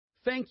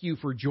Thank you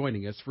for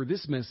joining us for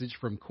this message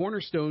from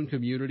Cornerstone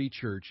Community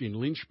Church in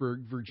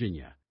Lynchburg,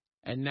 Virginia.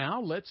 And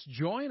now let's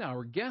join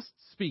our guest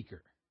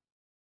speaker.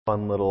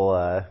 Fun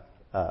little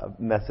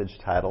message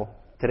title.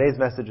 Today's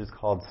message is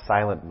called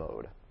Silent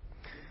Mode.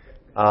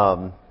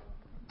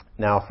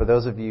 Now, for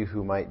those of you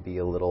who might be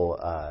a little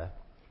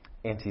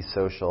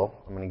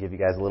antisocial, I'm going to give you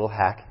guys a little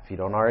hack if you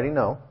don't already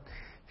know.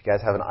 If you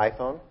guys have an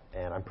iPhone,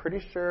 and I'm pretty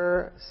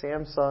sure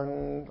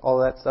Samsung,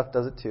 all that stuff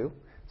does it too.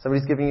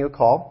 Somebody's giving you a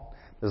call.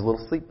 There's a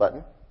little sleep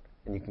button,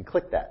 and you can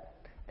click that.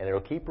 And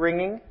it'll keep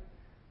ringing,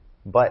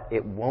 but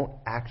it won't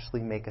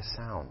actually make a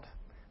sound.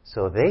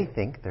 So they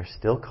think they're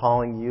still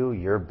calling you,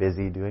 you're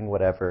busy doing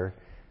whatever,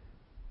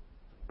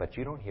 but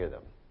you don't hear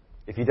them.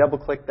 If you double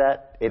click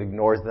that, it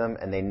ignores them,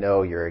 and they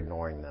know you're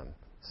ignoring them.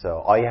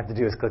 So all you have to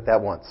do is click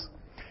that once.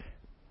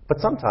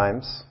 But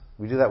sometimes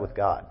we do that with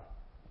God.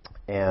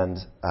 And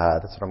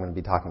that's what I'm going to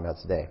be talking about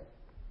today.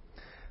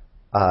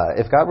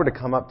 If God were to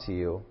come up to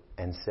you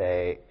and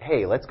say,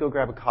 hey, let's go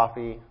grab a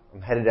coffee.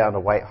 I'm headed down to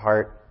White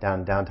Hart,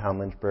 down downtown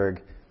Lynchburg.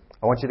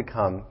 I want you to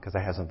come because I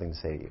have something to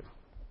say to you.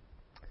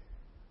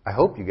 I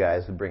hope you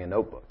guys would bring a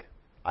notebook.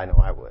 I know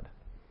I would.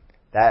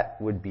 That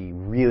would be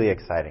really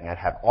exciting. I'd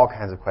have all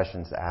kinds of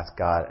questions to ask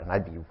God, and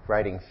I'd be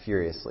writing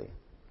furiously.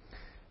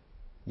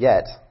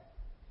 Yet,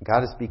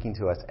 God is speaking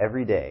to us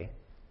every day,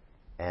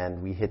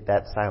 and we hit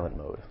that silent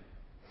mode.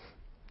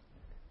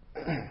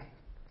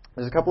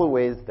 There's a couple of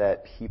ways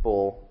that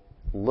people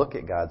look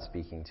at God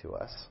speaking to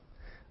us.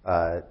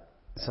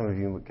 Some of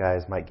you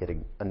guys might get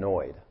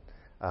annoyed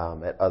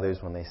at others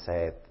when they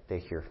say they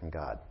hear from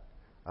God,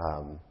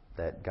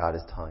 that God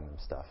is telling them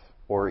stuff.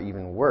 Or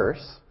even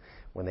worse,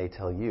 when they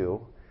tell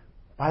you,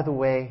 by the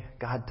way,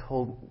 God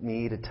told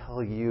me to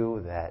tell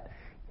you that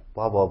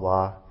blah, blah,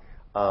 blah.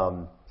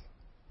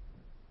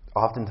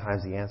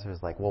 Oftentimes the answer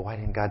is like, well, why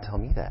didn't God tell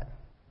me that?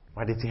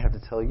 Why did he have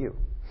to tell you?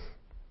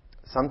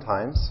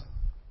 Sometimes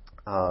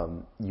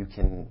you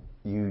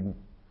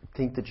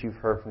think that you've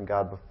heard from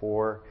God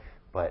before,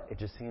 but it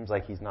just seems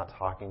like he's not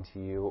talking to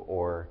you,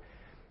 or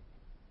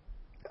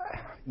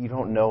you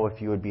don't know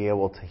if you would be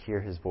able to hear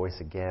his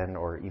voice again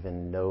or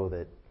even know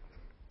that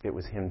it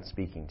was him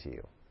speaking to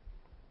you.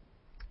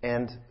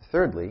 And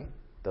thirdly,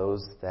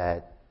 those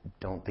that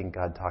don't think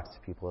God talks to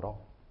people at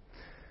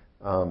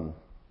all.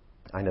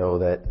 I know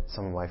that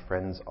some of my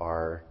friends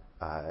are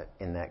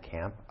in that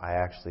camp. I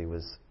actually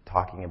was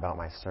talking about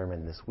my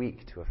sermon this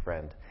week to a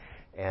friend,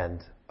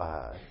 and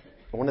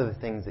one of the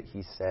things that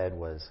he said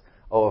was,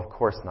 oh, of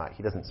course not.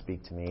 He doesn't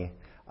speak to me.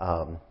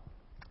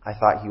 I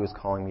thought he was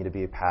calling me to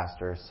be a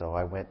pastor, so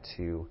I went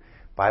to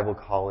Bible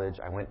college.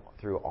 I went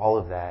through all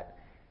of that,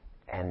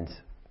 and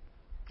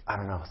I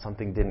don't know,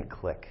 something didn't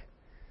click.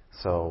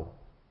 So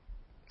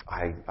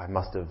I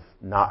must have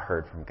not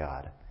heard from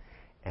God.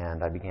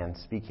 And I began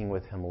speaking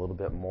with him a little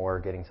bit more,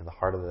 getting to the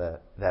heart of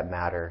that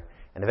matter.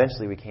 And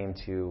eventually we came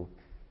to,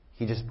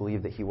 he just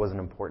believed that he wasn't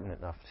important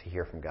enough to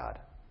hear from God.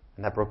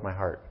 And that broke my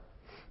heart.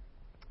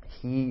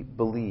 He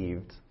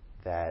believed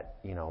that,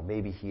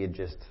 maybe he had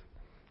just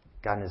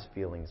gotten his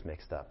feelings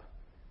mixed up.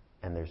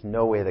 And there's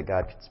no way that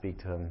God could speak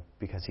to him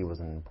because he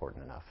wasn't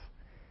important enough.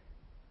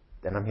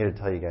 And I'm here to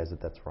tell you guys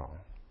that that's wrong.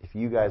 If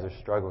you guys are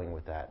struggling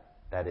with that,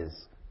 that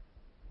is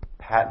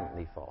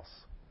patently false.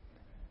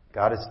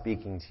 God is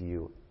speaking to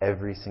you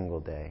every single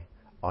day.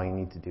 All you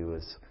need to do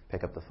is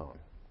pick up the phone.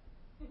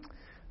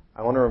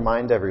 I want to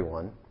remind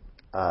everyone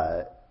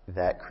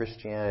that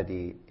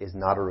Christianity is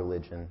not a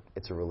religion,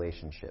 it's a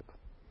relationship.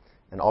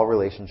 And all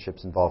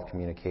relationships involve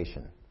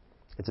communication.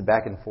 It's a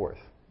back and forth.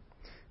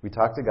 We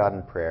talk to God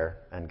in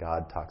prayer, and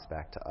God talks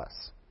back to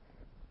us.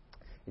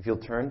 If you'll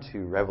turn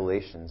to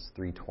Revelations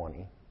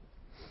 3:20,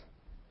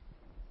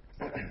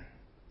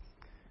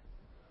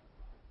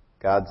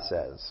 God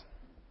says,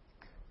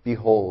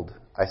 behold,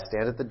 I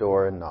stand at the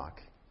door and knock.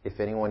 If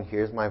anyone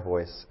hears my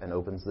voice and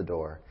opens the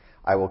door,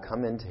 I will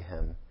come into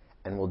him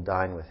and will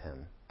dine with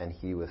him, and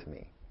he with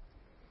me.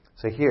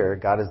 So here,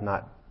 God is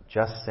not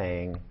just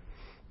saying,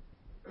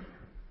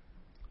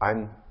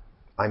 I'm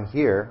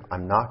here,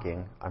 I'm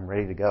knocking, I'm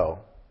ready to go.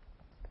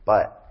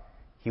 But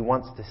he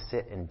wants to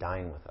sit and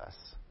dine with us.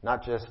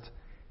 Not just,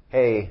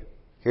 hey,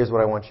 here's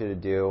what I want you to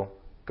do,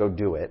 go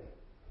do it.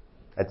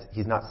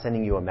 He's not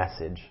sending you a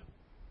message.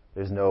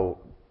 There's no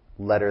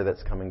letter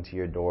that's coming to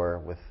your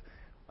door with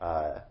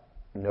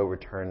no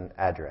return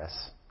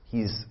address.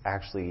 He's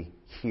actually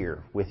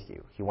here with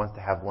you. He wants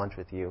to have lunch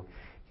with you.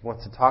 He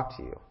wants to talk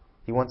to you.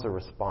 He wants a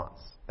response.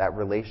 That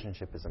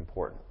relationship is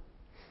important.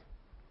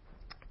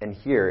 And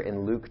here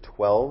in Luke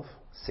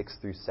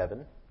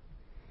 12:6-7,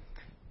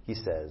 he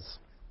says,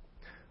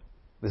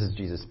 this is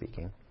Jesus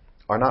speaking,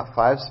 are not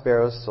 5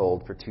 sparrows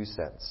sold for 2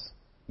 cents?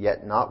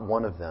 Yet not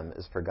one of them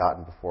is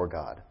forgotten before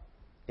God.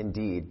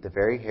 Indeed, the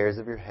very hairs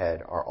of your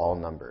head are all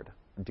numbered.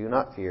 Do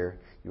not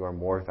fear, you are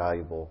more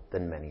valuable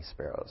than many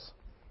sparrows.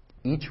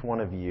 Each one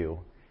of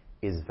you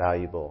is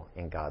valuable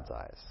in God's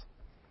eyes.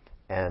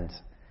 And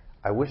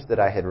I wish that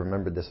I had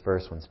remembered this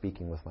verse when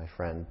speaking with my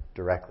friend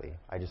directly.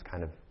 I just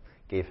kind of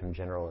gave him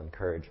general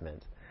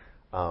encouragement.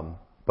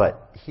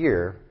 But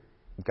here,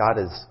 God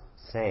is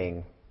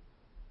saying,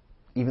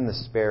 even the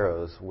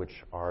sparrows,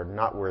 which are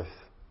not worth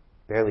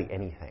barely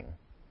anything,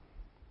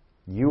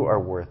 you are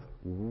worth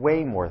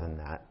way more than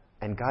that,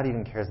 and God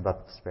even cares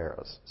about the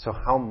sparrows. So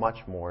how much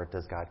more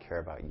does God care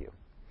about you?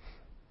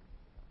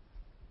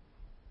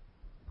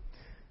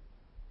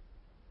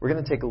 We're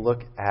going to take a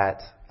look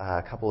at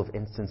a couple of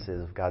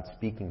instances of God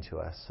speaking to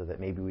us so that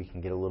maybe we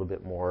can get a little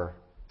bit more,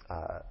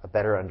 a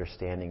better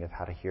understanding of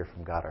how to hear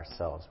from God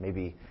ourselves.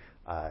 Maybe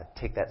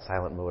take that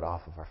silent mode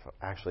off of our phone.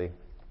 Actually,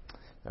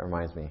 that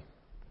reminds me.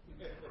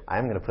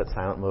 I'm going to put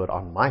silent mode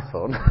on my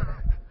phone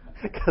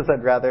because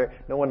I'd rather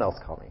no one else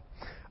call me.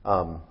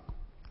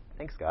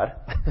 Thanks, God.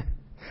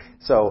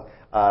 So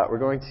we're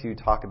going to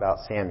talk about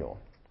Samuel.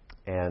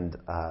 And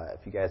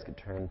if you guys could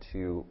turn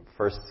to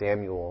 1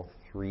 Samuel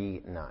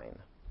 3:9.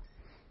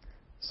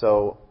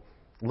 So,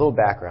 a little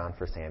background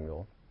for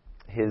Samuel.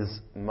 His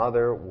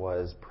mother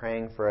was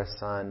praying for a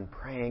son,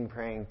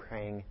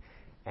 praying,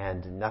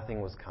 and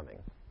nothing was coming.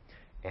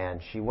 And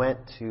she went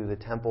to the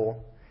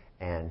temple,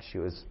 and she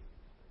was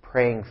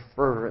praying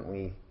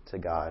fervently to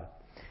God.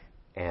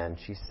 And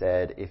she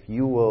said, if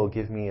you will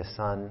give me a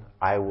son,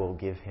 I will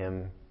give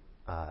him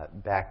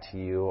back to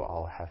you.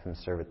 I'll have him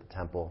serve at the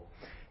temple.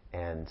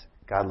 And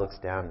God looks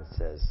down and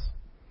says,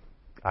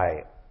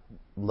 I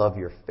love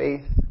your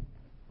faith.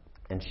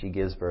 And she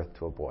gives birth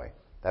to a boy.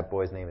 That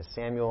boy's name is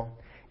Samuel.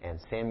 And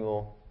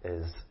Samuel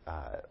is,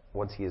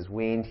 once he is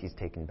weaned, he's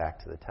taken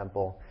back to the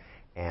temple.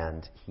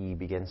 And he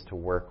begins to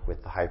work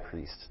with the high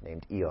priest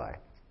named Eli.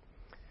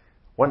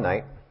 One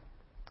night,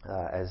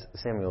 as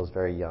Samuel is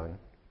very young,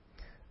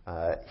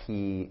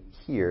 he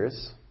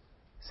hears,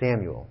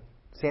 Samuel,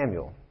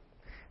 Samuel.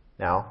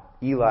 Now,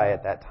 Eli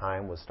at that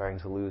time was starting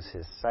to lose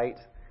his sight.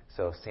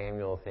 So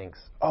Samuel thinks,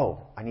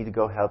 oh, I need to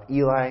go help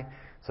Eli.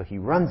 So he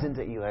runs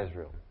into Eli's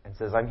room and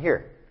says, I'm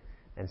here.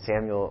 And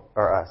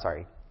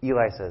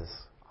Eli says,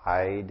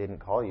 I didn't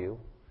call you.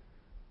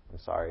 I'm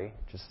sorry.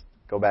 Just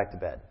go back to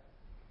bed.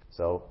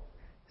 So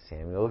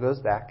Samuel goes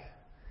back.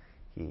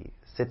 He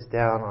sits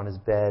down on his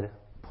bed,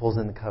 pulls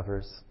in the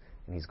covers,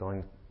 and he's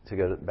going to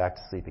go back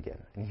to sleep again.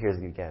 And he hears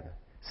it again.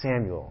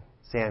 Samuel,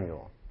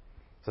 Samuel.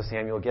 So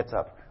Samuel gets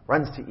up,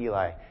 runs to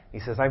Eli. He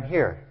says, I'm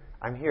here.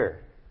 I'm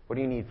here. What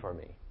do you need from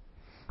me?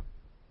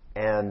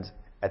 And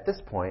at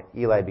this point,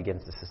 Eli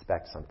begins to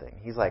suspect something.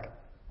 He's like,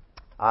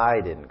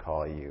 I didn't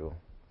call you.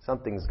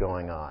 Something's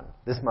going on.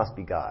 This must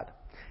be God.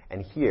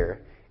 And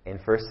here, in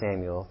 1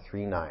 Samuel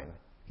 3:9,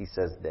 he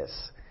says this,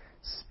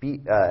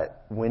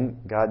 when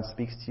God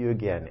speaks to you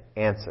again,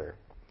 answer,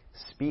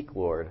 speak,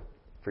 Lord,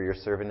 for your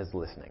servant is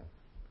listening.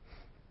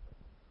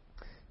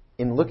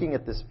 In looking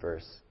at this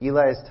verse,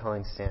 Eli is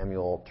telling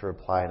Samuel to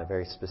reply in a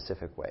very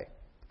specific way.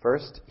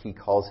 First, he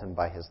calls him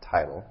by his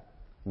title,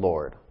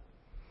 Lord.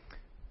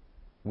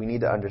 We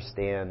need to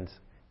understand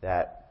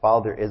that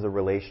while there is a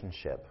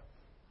relationship,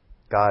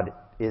 God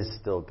is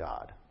still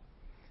God.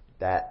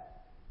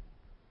 That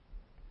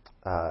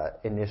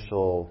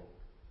initial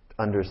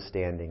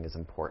understanding is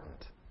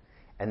important.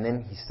 And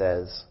then he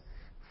says,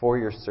 for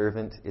your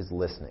servant is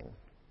listening.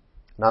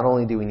 Not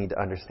only do we need to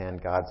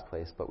understand God's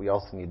place, but we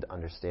also need to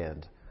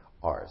understand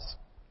ours.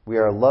 We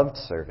are a loved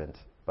servant,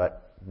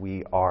 but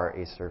we are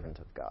a servant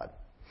of God.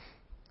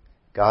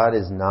 God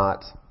is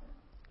not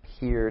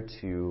here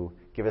to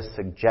give us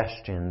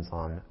suggestions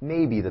on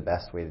maybe the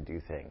best way to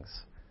do things.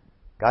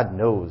 God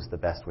knows the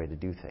best way to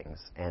do things.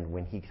 And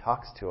when he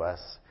talks to us,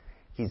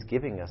 he's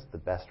giving us the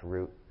best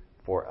route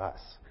for us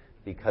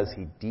because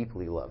he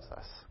deeply loves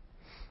us.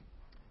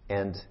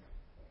 And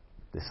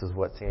this is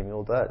what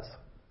Samuel does.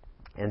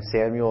 And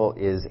Samuel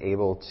is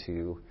able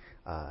to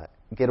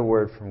get a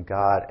word from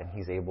God, and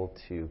he's able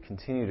to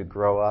continue to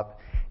grow up.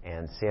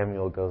 And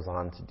Samuel goes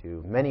on to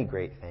do many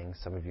great things.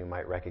 Some of you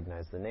might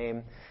recognize the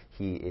name.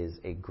 He is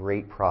a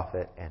great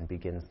prophet and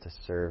begins to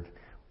serve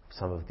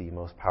some of the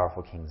most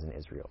powerful kings in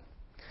Israel.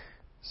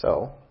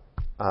 So,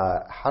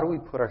 how do we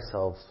put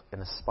ourselves in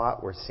a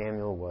spot where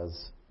Samuel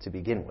was to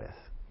begin with?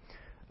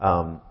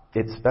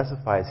 It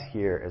specifies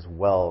here as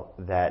well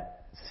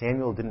that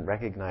Samuel didn't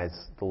recognize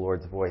the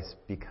Lord's voice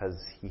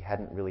because he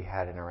hadn't really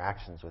had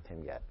interactions with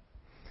him yet.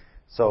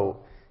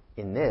 So,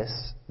 in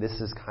this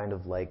is kind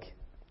of like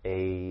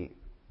a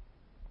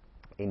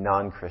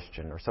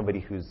non-Christian or somebody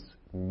who's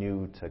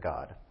new to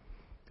God,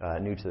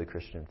 new to the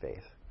Christian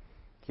faith.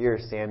 Here,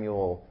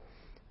 Samuel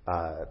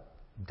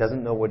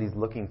doesn't know what he's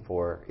looking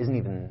for, isn't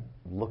even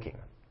looking.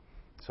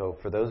 So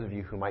for those of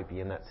you who might be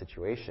in that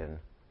situation,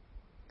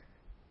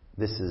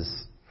 this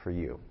is for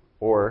you.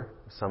 Or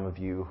some of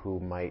you who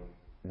might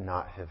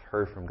not have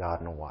heard from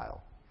God in a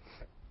while.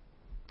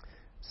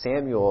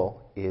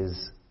 Samuel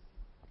is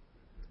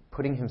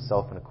putting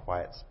himself in a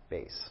quiet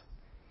space.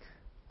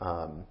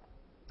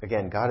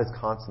 Again, God is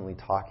constantly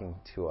talking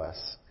to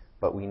us,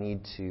 but we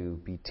need to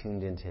be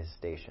tuned into his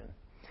station.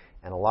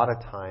 And a lot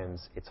of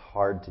times, it's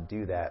hard to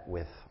do that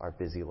with our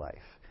busy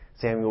life.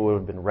 Samuel would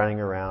have been running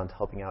around,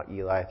 helping out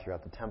Eli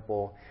throughout the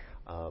temple,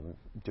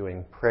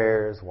 doing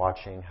prayers,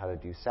 watching how to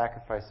do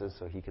sacrifices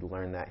so he could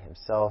learn that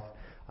himself,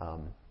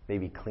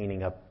 maybe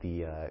cleaning up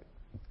the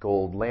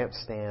gold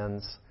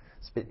lampstands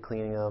spit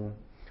cleaning them,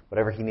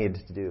 whatever he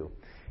needed to do.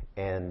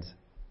 And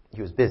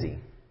he was busy.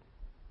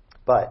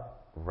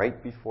 But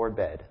right before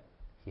bed,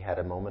 he had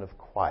a moment of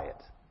quiet,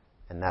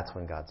 and that's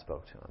when God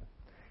spoke to him.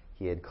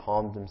 He had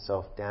calmed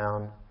himself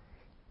down,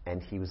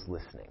 and he was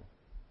listening.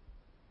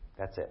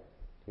 That's it.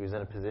 He was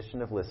in a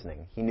position of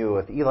listening. He knew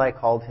if Eli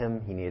called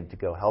him, he needed to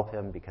go help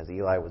him because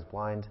Eli was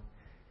blind,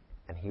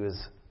 and he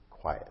was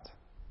quiet.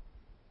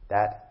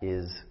 That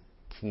is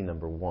key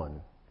number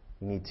one.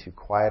 We need to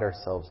quiet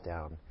ourselves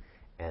down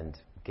and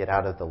get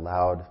out of the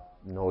loud,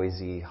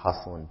 noisy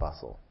hustle and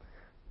bustle.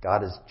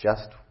 God is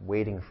just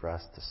waiting for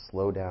us to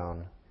slow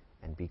down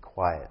and be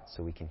quiet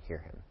so we can hear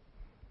him.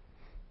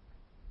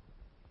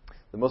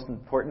 The most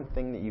important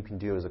thing that you can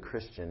do as a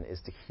Christian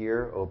is to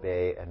hear,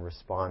 obey, and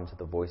respond to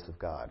the voice of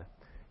God.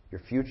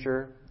 Your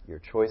future, your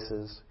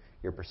choices,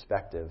 your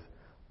perspective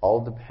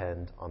all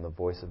depend on the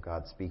voice of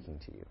God speaking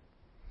to you.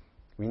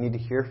 We need to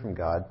hear from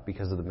God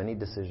because of the many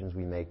decisions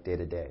we make day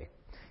to day.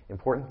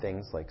 Important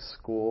things like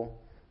school,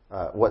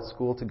 what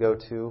school to go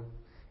to,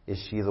 is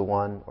she the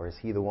one or is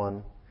he the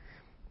one?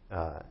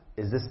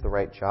 Is this the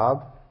right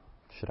job?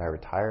 Should I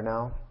retire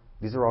now?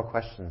 These are all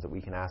questions that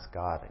we can ask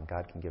God, and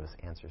God can give us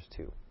answers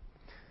to.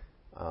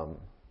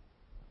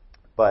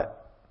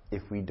 But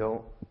if we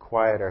don't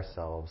quiet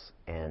ourselves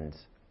and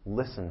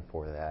listen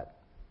for that,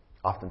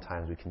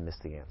 oftentimes we can miss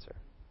the answer.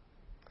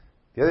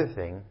 The other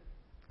thing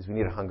is we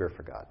need a hunger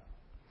for God.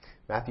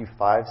 Matthew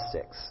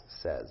 5:6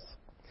 says,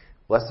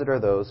 "Blessed are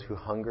those who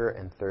hunger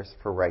and thirst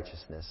for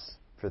righteousness,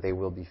 for they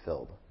will be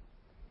filled."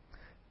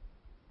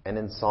 And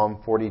in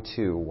Psalm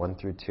 42,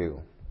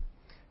 1-2,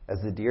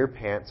 "As the deer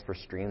pants for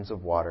streams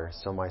of water,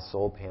 so my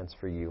soul pants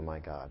for you, my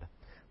God.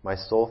 My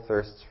soul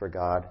thirsts for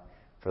God,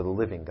 for the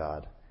living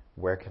God.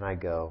 Where can I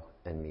go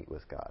and meet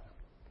with God?"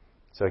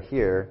 So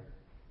here,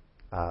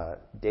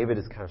 David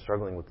is kind of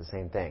struggling with the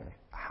same thing.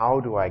 How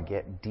do I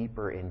get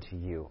deeper into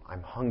you?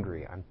 I'm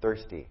hungry. I'm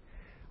thirsty.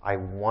 I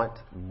want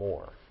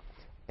more.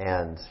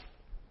 And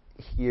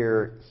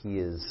here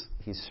he's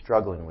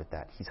struggling with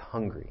that. He's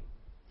hungry.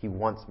 He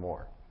wants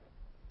more.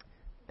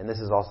 And this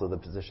is also the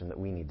position that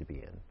we need to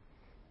be in.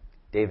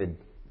 David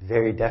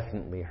very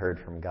definitely heard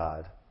from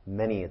God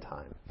many a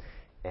time.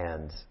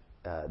 And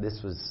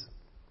this was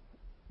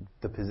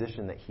the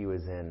position that he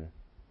was in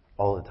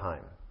all the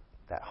time,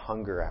 that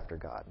hunger after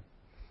God.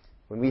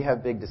 When we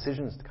have big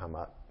decisions to come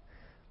up,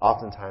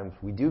 oftentimes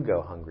we do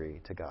go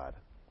hungry to God,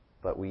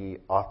 but we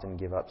often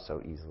give up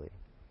so easily.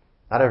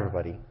 Not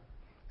everybody.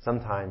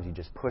 Sometimes you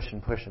just push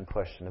and push and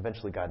push, and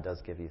eventually God does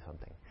give you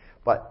something.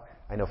 But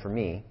I know for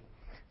me,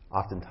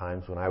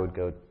 oftentimes when I would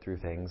go through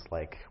things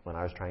like when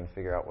I was trying to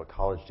figure out what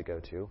college to go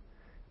to,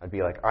 I'd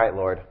be like, all right,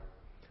 Lord,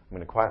 I'm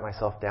going to quiet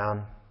myself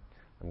down.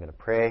 I'm going to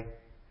pray.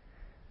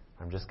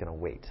 I'm just going to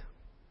wait.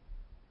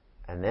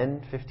 And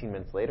then 15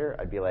 minutes later,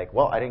 I'd be like,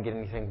 well, I didn't get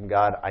anything from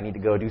God. I need to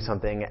go do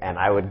something. And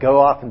I would go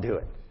off and do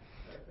it.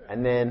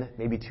 And then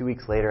maybe 2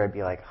 weeks later, I'd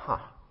be like,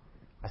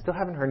 I still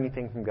haven't heard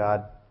anything from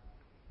God.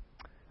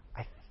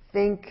 I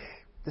think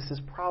this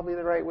is probably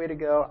the right way to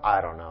go.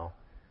 I don't know.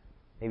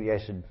 Maybe I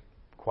should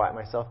quiet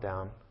myself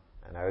down.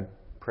 And I would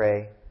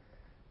pray,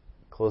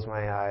 close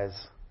my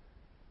eyes.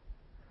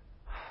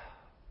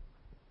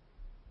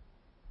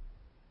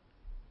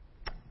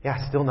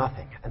 Yeah, still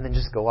nothing. And then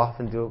just go off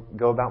and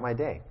go about my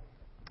day.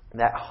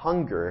 That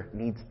hunger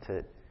needs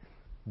to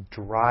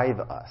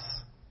drive us.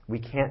 We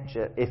can't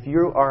just... If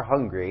you are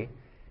hungry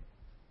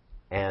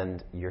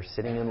and you're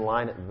sitting in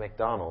line at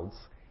McDonald's,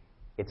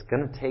 it's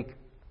going to take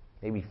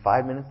maybe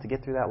 5 minutes to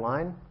get through that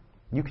line.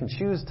 You can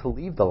choose to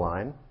leave the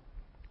line,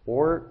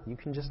 or you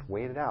can just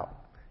wait it out.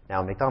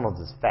 Now, McDonald's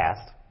is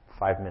fast,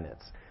 5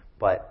 minutes.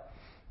 But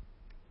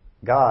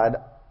God,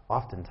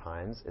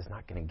 oftentimes, is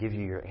not going to give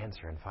you your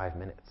answer in 5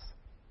 minutes.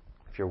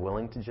 If you're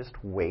willing to just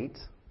wait,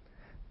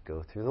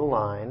 go through the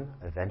line,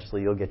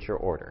 eventually you'll get your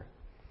order.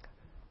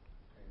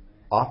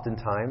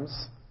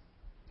 Oftentimes,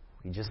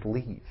 we just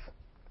leave.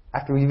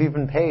 After we've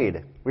even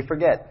paid, we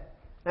forget.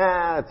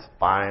 It's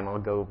fine, I'll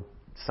go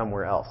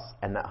somewhere else.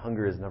 And that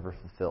hunger is never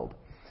fulfilled.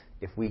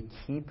 If we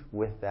keep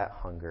with that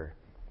hunger,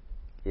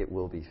 it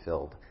will be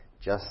filled,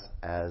 just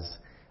as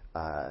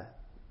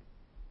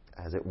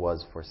it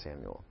was for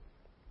Samuel.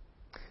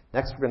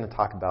 Next, we're going to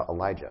talk about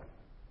Elijah.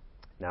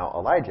 Now,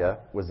 Elijah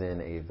was in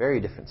a very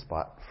different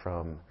spot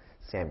from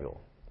Samuel.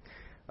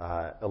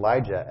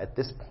 Elijah, at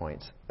this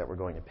point that we're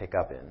going to pick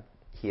up in,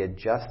 he had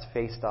just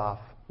faced off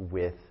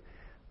with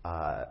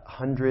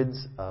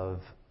hundreds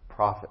of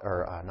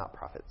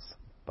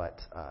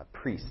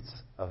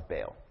priests of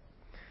Baal.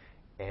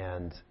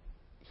 And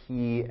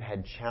he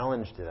had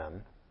challenged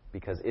them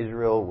because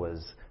Israel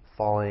was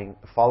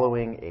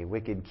following a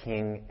wicked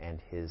king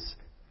and his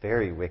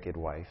very wicked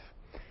wife,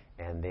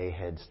 and they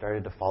had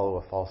started to follow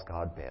a false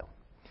god, Baal.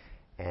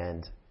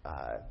 And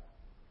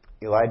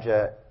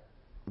Elijah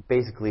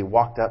basically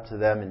walked up to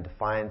them in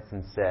defiance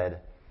and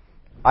said,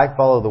 I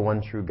follow the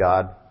one true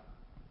God.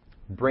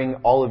 Bring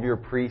all of your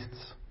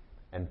priests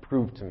and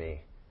prove to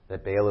me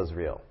that Baal is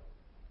real.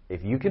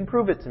 If you can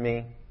prove it to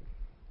me,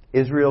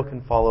 Israel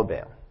can follow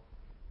Baal.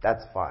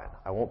 That's fine.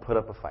 I won't put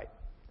up a fight.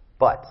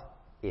 But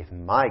if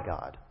my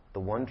God, the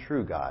one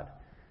true God,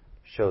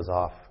 shows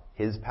off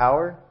his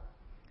power,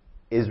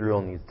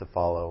 Israel needs to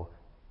follow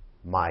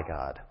my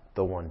God,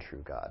 the one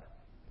true God.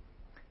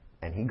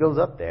 And he goes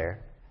up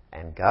there,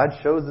 and God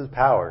shows his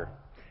power,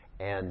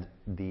 and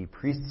the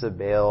priests of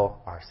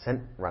Baal are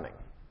sent running.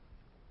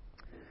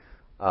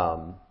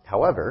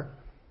 However,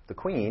 the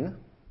queen,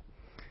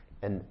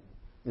 and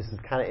this is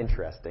kind of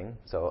interesting.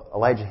 So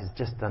Elijah has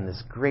just done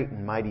this great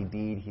and mighty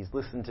deed. He's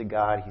listened to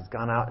God. He's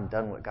gone out and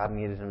done what God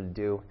needed him to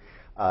do.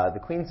 The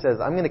queen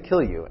says, I'm going to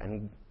kill you. And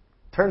he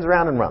turns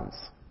around and runs.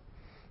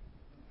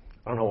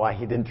 I don't know why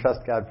he didn't trust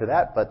God for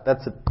that, but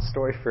that's a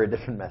story for a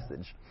different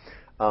message.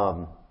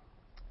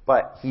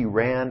 But he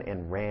ran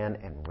and ran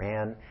and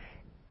ran.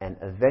 And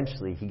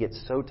eventually he gets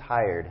so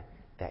tired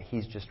that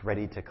he's just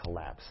ready to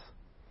collapse.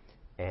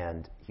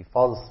 And he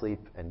falls asleep,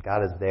 and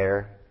God is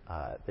there.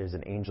 There's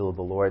an angel of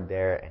the Lord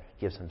there, and he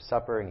gives him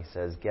supper, and he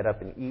says, get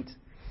up and eat.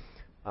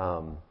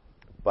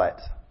 But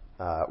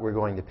we're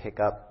going to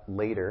pick up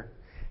later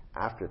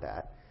after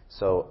that.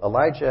 So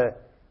Elijah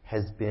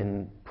has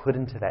been put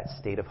into that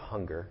state of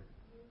hunger,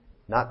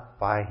 not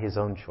by his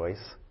own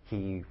choice.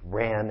 He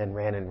ran and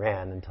ran and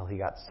ran until he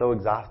got so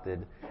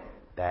exhausted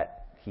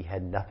that he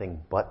had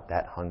nothing but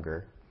that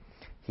hunger.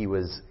 He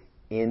was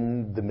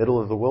in the middle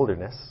of the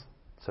wilderness,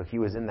 so he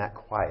was in that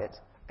quiet.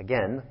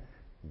 Again,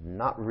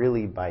 not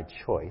really by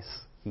choice.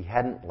 He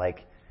hadn't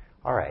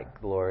all right,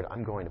 Lord,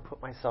 I'm going to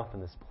put myself in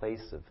this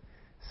place of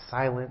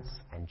silence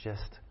and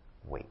just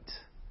wait.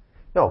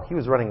 No, he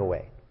was running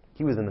away.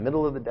 He was in the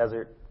middle of the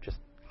desert, just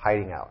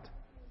hiding out.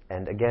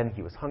 And again,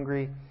 he was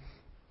hungry.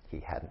 He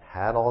hadn't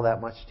had all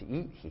that much to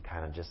eat. He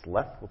kind of just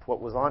left with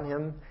what was on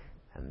him,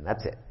 and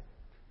that's it.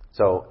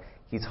 So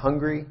he's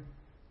hungry.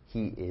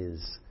 He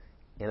is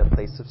in a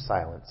place of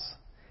silence.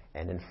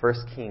 And in 1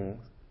 Kings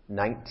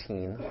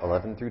 19,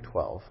 11 through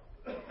 12,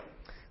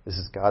 this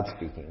is God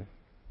speaking.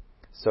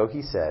 So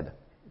he said,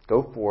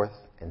 go forth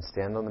and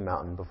stand on the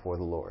mountain before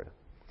the Lord.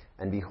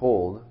 And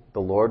behold, the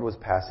Lord was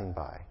passing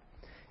by.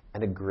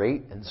 And a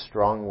great and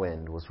strong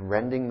wind was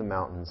rending the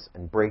mountains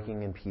and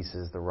breaking in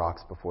pieces the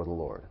rocks before the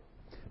Lord.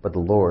 But the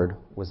Lord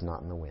was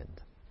not in the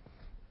wind.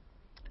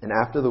 And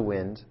after the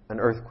wind, an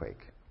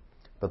earthquake.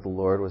 But the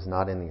Lord was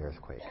not in the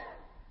earthquake.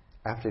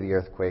 After the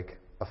earthquake,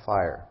 a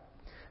fire.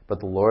 But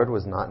the Lord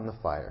was not in the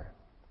fire.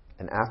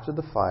 And after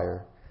the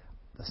fire,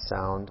 the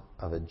sound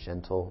of a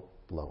gentle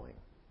blowing.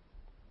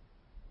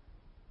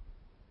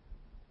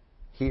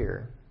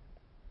 Here,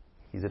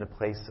 he's in a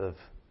place of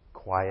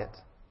quiet.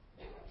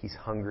 He's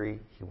hungry.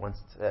 He wants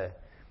to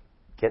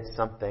get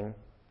something.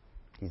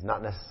 He's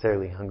not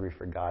necessarily hungry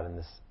for God in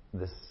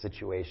this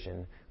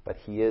situation, but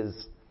he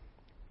is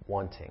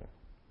wanting.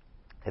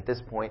 At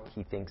this point,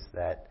 he thinks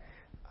that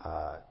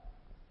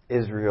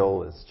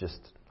Israel is just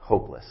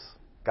hopeless.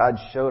 God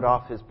showed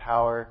off his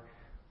power,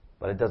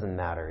 but it doesn't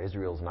matter.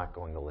 Israel's not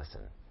going to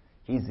listen.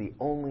 He's the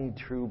only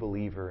true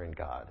believer in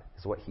God,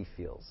 is what he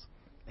feels.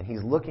 And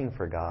he's looking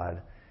for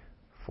God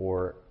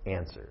for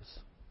answers.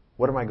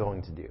 What am I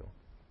going to do?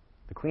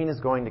 The queen is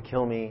going to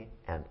kill me,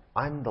 and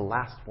I'm the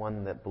last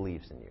one that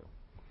believes in you.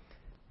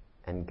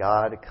 And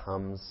God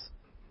comes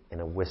in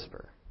a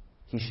whisper.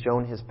 He's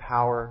shown his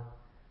power,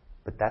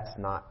 but that's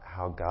not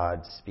how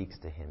God speaks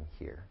to him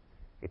here.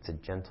 It's a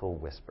gentle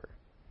whisper.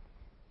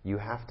 You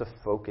have to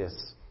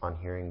focus on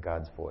hearing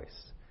God's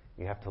voice.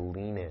 You have to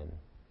lean in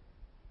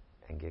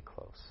and get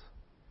close.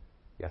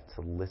 You have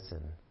to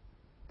listen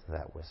to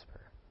that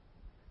whisper.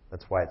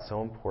 That's why it's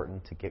so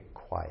important to get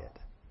quiet,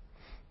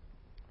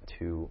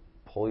 to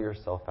pull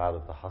yourself out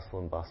of the hustle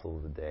and bustle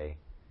of the day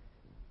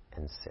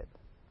and sit.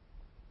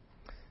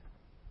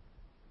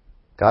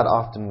 God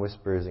often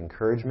whispers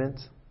encouragement.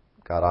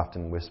 God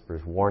often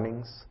whispers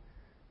warnings.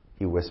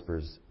 He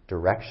whispers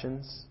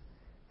directions.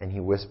 And he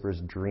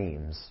whispers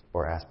dreams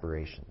or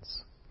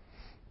aspirations.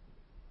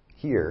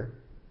 Here,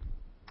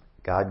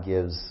 God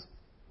gives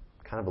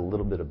kind of a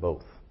little bit of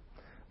both,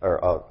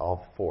 or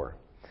all four,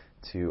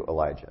 to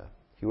Elijah.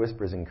 He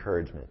whispers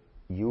encouragement.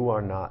 You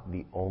are not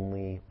the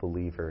only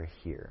believer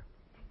here.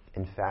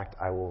 In fact,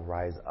 I will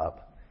rise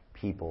up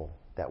people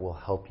that will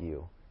help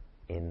you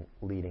in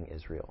leading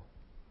Israel.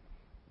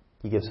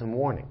 He gives him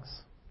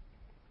warnings.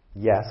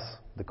 Yes,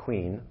 the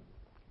queen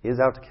is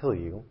out to kill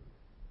you,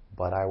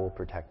 but I will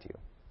protect you.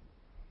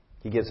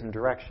 He gives him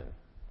direction.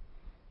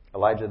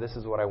 Elijah, this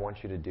is what I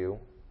want you to do.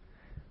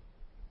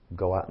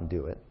 Go out and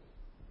do it.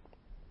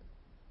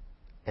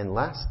 And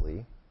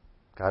lastly,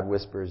 God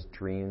whispers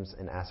dreams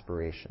and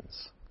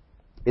aspirations.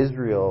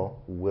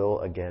 Israel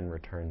will again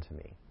return to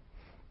me.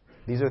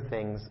 These are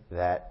things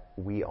that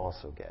we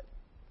also get.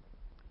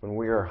 When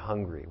we are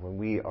hungry, when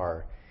we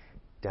are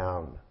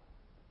down,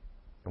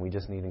 and we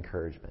just need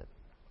encouragement,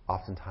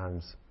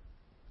 oftentimes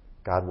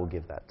God will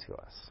give that to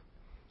us.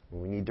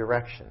 When we need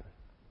direction,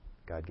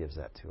 God gives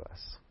that to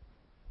us.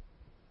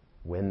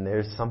 When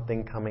there's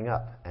something coming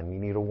up and we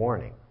need a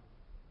warning,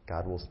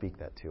 God will speak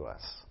that to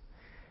us.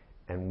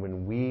 And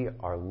when we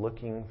are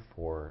looking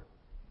for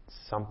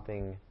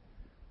something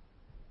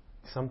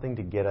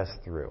to get us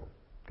through,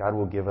 God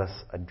will give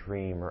us a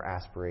dream or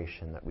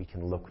aspiration that we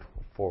can look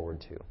forward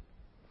to.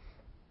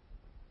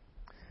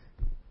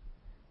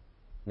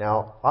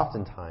 Now,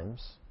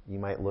 oftentimes, you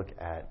might look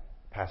at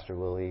Pastor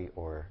Willie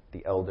or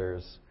the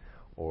elders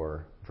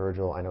or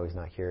Virgil. I know he's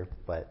not here,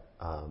 but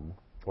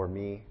for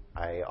me,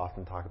 I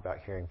often talk about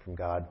hearing from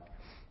God.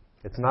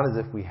 It's not as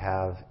if we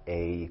have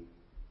a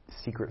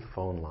secret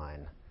phone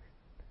line,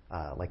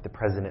 like the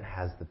president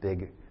has the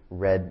big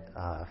red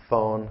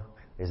phone.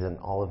 Is in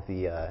all of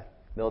the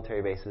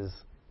military bases.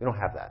 We don't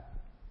have that.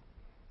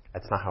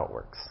 That's not how it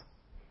works.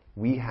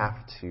 We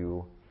have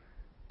to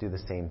do the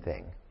same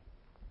thing.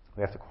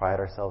 We have to quiet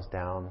ourselves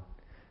down.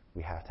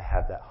 We have to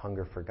have that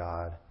hunger for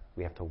God.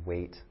 We have to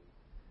wait.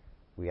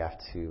 We have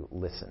to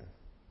listen.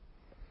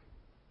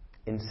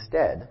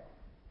 Instead,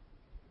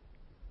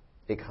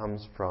 it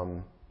comes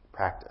from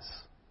practice.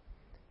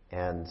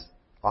 And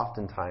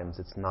oftentimes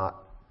it's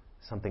not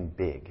something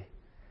big.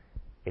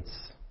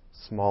 It's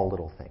small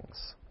little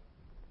things.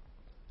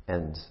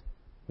 And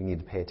we need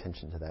to pay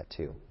attention to that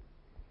too.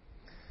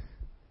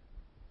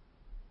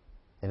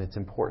 And it's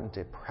important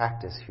to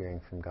practice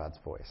hearing from God's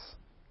voice.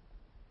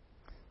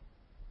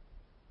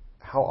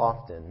 How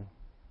often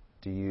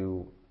do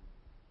you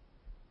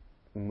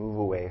move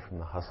away from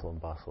the hustle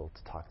and bustle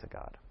to talk to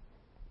God?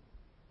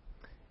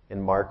 In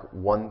Mark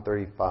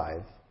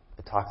 1:35,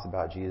 it talks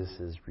about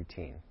Jesus'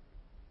 routine.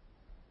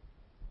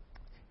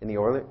 In the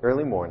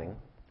early morning,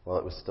 while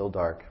it was still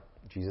dark,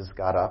 Jesus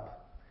got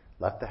up,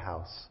 left the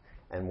house,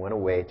 and went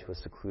away to a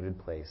secluded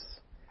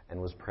place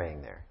and was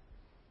praying there.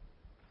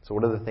 So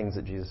what are the things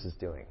that Jesus is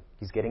doing?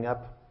 He's getting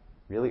up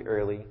really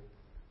early,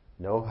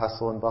 no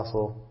hustle and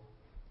bustle.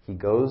 He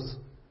goes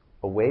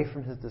away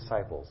from his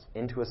disciples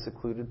into a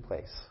secluded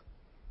place,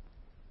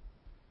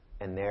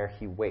 and there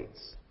he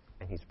waits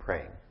and he's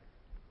praying.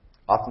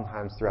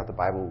 Oftentimes throughout the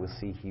Bible, we'll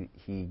see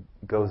he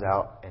goes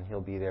out and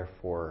he'll be there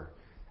for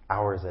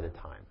hours at a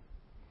time.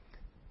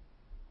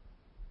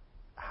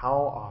 How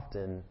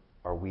often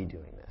are we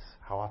doing this?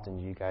 How often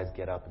do you guys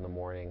get up in the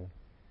morning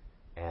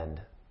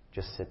and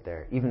just sit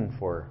there? Even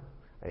for,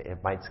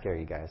 it might scare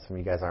you guys. Some of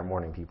you guys aren't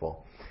morning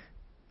people.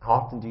 How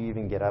often do you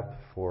even get up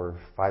for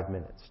 5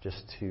 minutes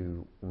just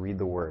to read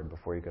the Word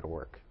before you go to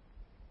work?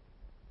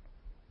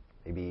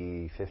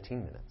 Maybe 15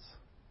 minutes.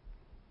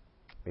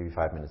 Maybe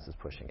 5 minutes is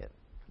pushing it.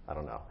 I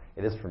don't know.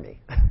 It is for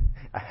me.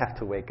 I have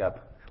to wake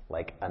up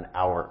like an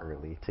hour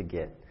early to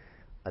get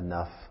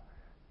enough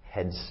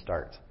head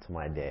start to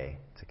my day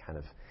to kind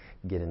of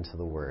get into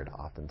the Word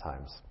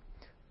oftentimes.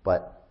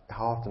 But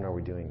how often are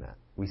we doing that?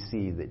 We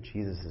see that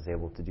Jesus is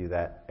able to do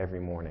that every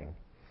morning,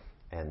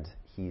 and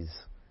He's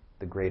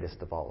the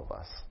greatest of all of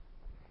us.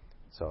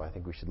 So I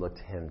think we should look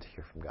to Him to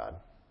hear from God.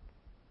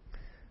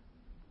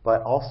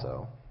 But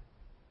also,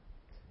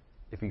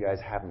 if you guys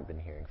haven't been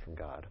hearing from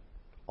God,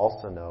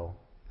 also know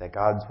that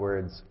God's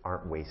words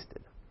aren't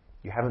wasted.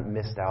 You haven't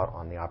missed out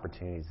on the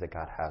opportunities that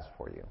God has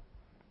for you.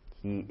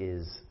 He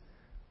is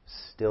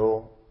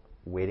still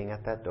waiting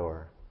at that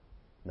door,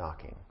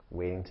 knocking,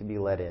 waiting to be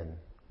let in,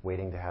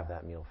 waiting to have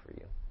that meal for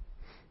you.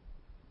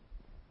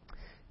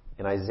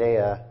 In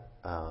Isaiah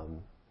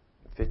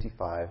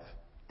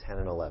 55:10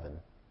 and 11,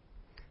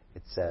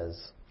 it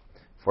says,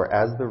 "For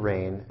as the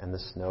rain and the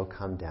snow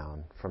come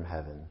down from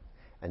heaven,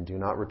 and do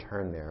not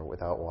return there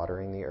without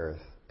watering the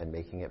earth and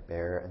making it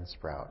bear and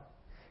sprout,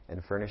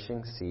 and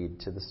furnishing seed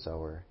to the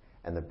sower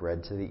and the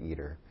bread to the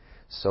eater,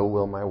 so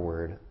will my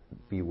word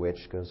be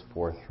which goes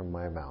forth from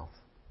my mouth.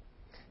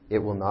 It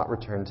will not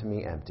return to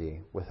me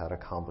empty, without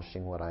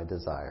accomplishing what I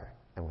desire,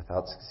 and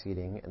without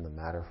succeeding in the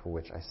matter for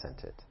which I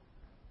sent it."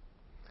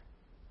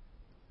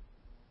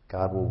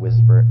 God will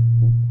whisper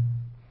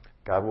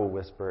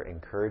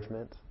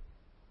encouragement.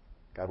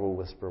 God will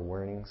whisper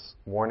warnings.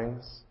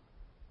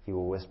 He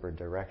will whisper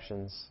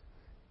directions,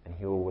 and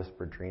He will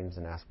whisper dreams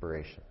and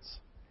aspirations.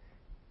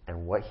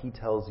 And what He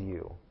tells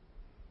you,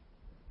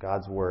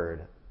 God's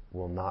word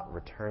will not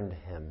return to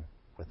Him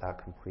without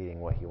completing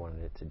what He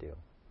wanted it to do.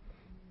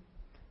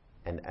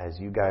 And as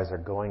you guys are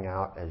going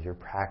out, as you're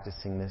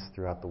practicing this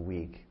throughout the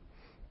week,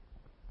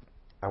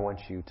 I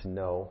want you to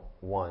know,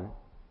 one,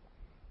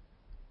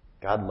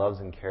 God loves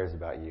and cares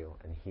about you,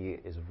 and He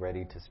is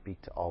ready to speak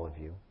to all of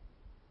you.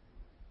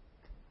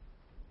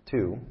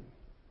 Two,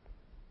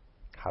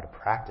 how to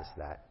practice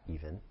that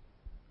even,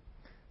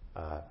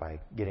 by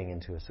getting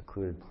into a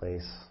secluded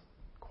place,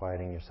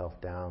 quieting yourself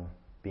down,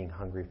 being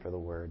hungry for the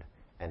Word,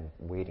 and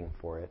waiting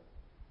for it.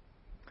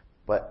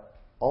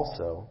 But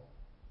also,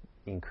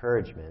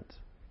 encouragement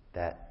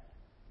that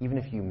even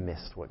if you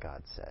missed what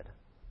God said,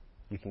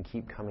 you can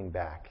keep coming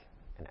back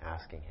and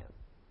asking Him,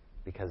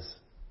 because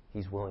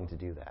He's willing to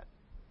do that.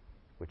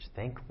 Which,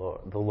 thank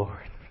the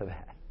Lord for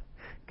that.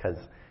 Because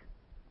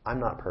I'm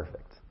not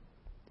perfect.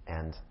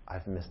 And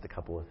I've missed a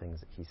couple of things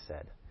that He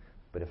said.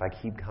 But if I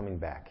keep coming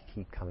back,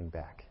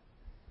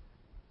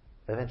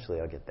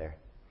 eventually I'll get there.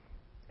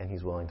 And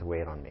He's willing to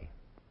wait on me.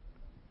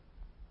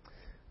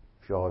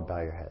 If you all would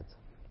bow your heads.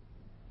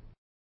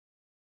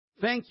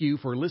 Thank you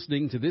for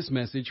listening to this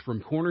message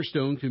from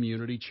Cornerstone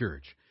Community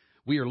Church.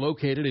 We are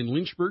located in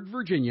Lynchburg,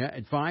 Virginia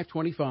at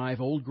 525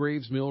 Old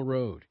Graves Mill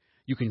Road.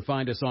 You can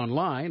find us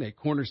online at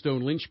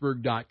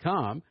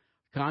cornerstonelynchburg.com,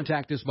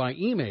 contact us by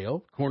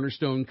email,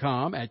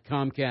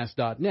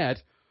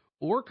 cornerstonecom@comcast.net,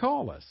 or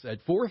call us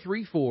at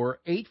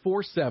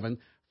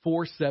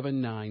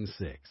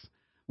 434-847-4796.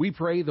 We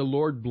pray the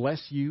Lord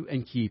bless you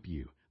and keep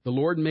you. The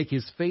Lord make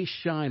His face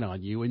shine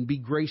on you and be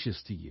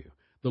gracious to you.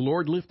 The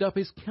Lord lift up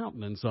His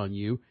countenance on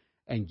you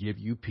and give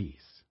you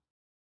peace.